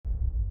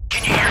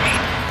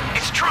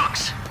It's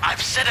Trunks! I've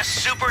set a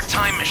super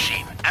time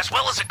machine, as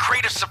well as a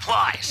crate of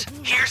supplies.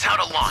 Here's how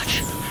to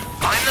launch.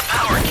 Find the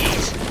power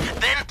keys,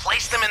 then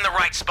place them in the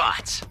right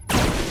spots.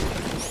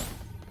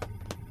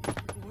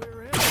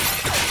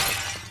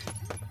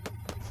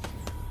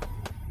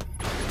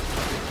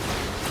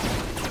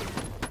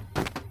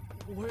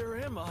 Where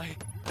am I?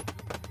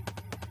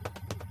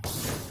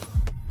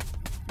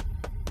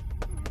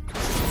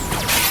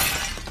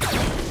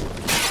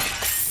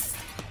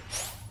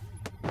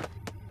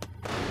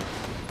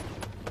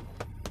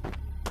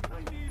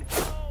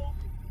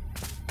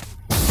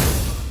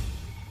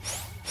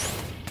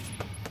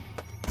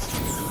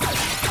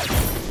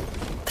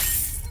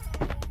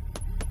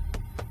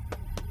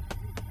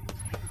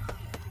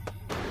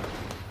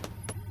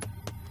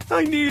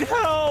 I need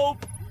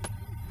help!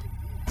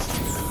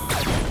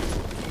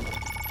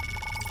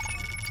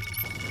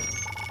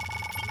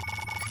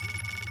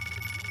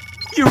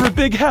 You're a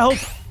big help!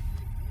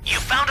 You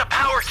found a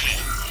power key.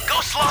 Go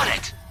slot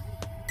it.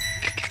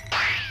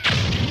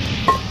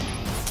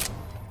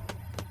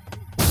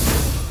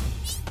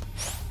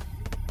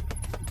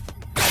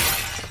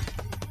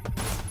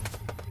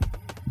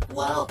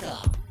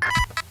 Welcome.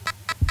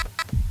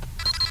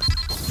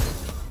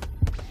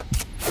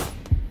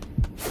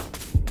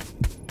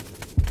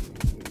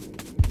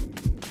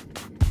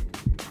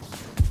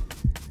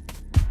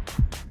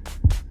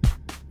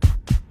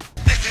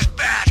 This is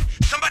bad.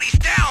 Somebody's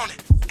down.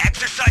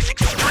 Exercise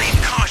extreme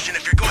caution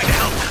if you're going to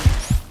help them.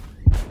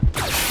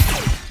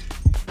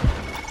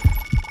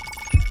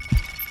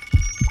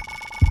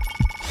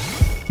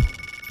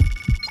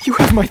 You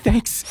have my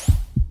thanks.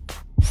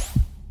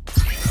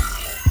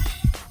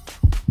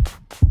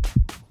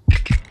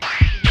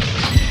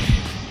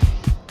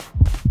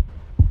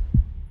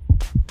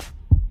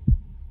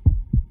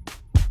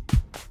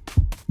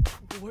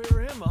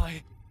 Where am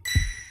I?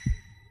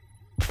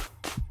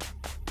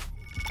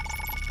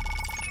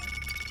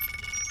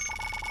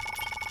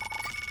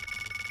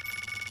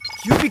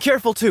 You be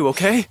careful too,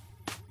 okay?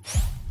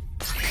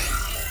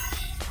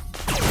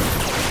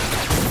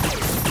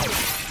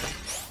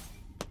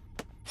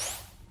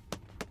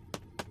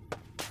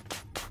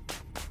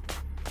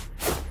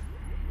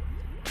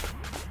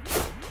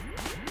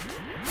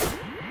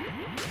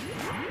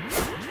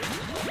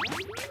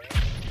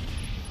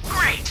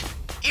 Great.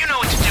 You know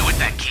what to do with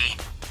that key.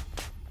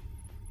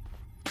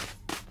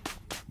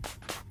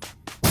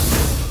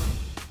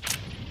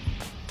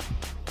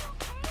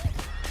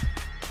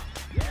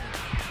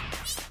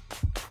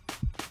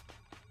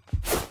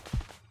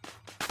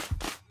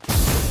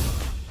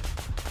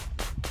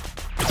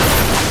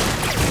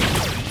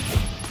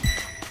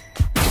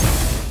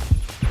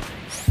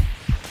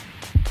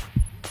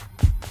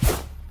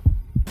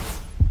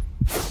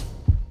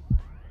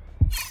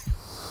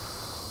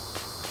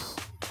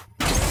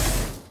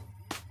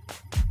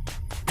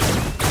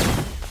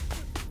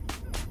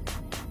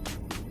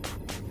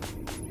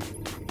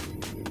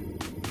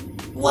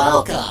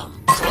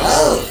 Welcome.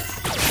 Close.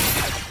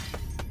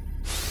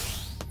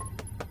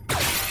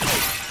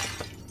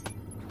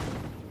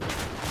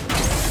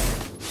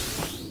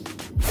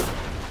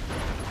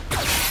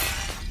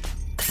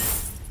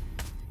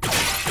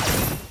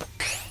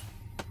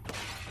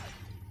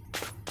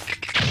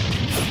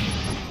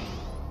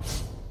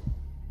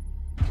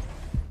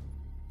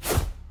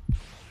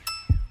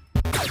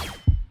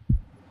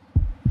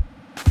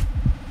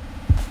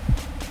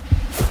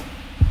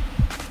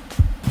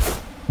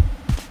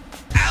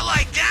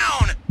 Ally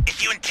down!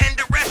 If you intend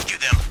to rescue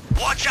them,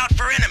 watch out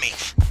for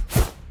enemies.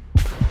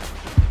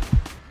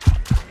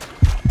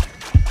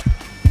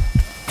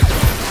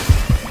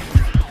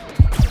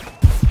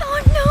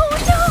 Oh no,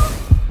 no!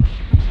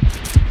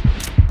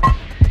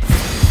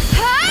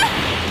 Huh?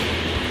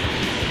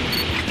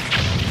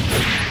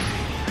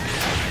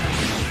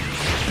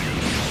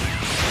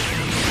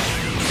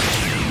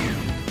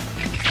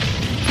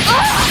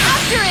 Oh,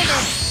 after it!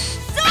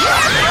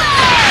 Solar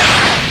Blast!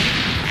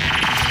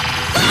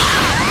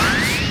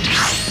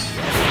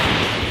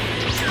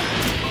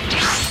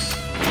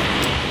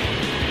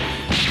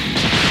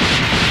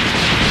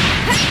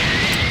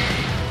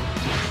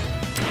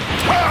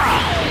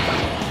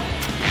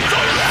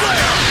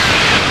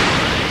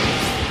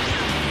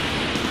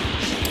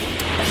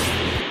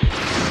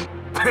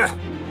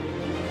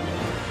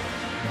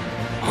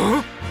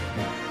 Huh?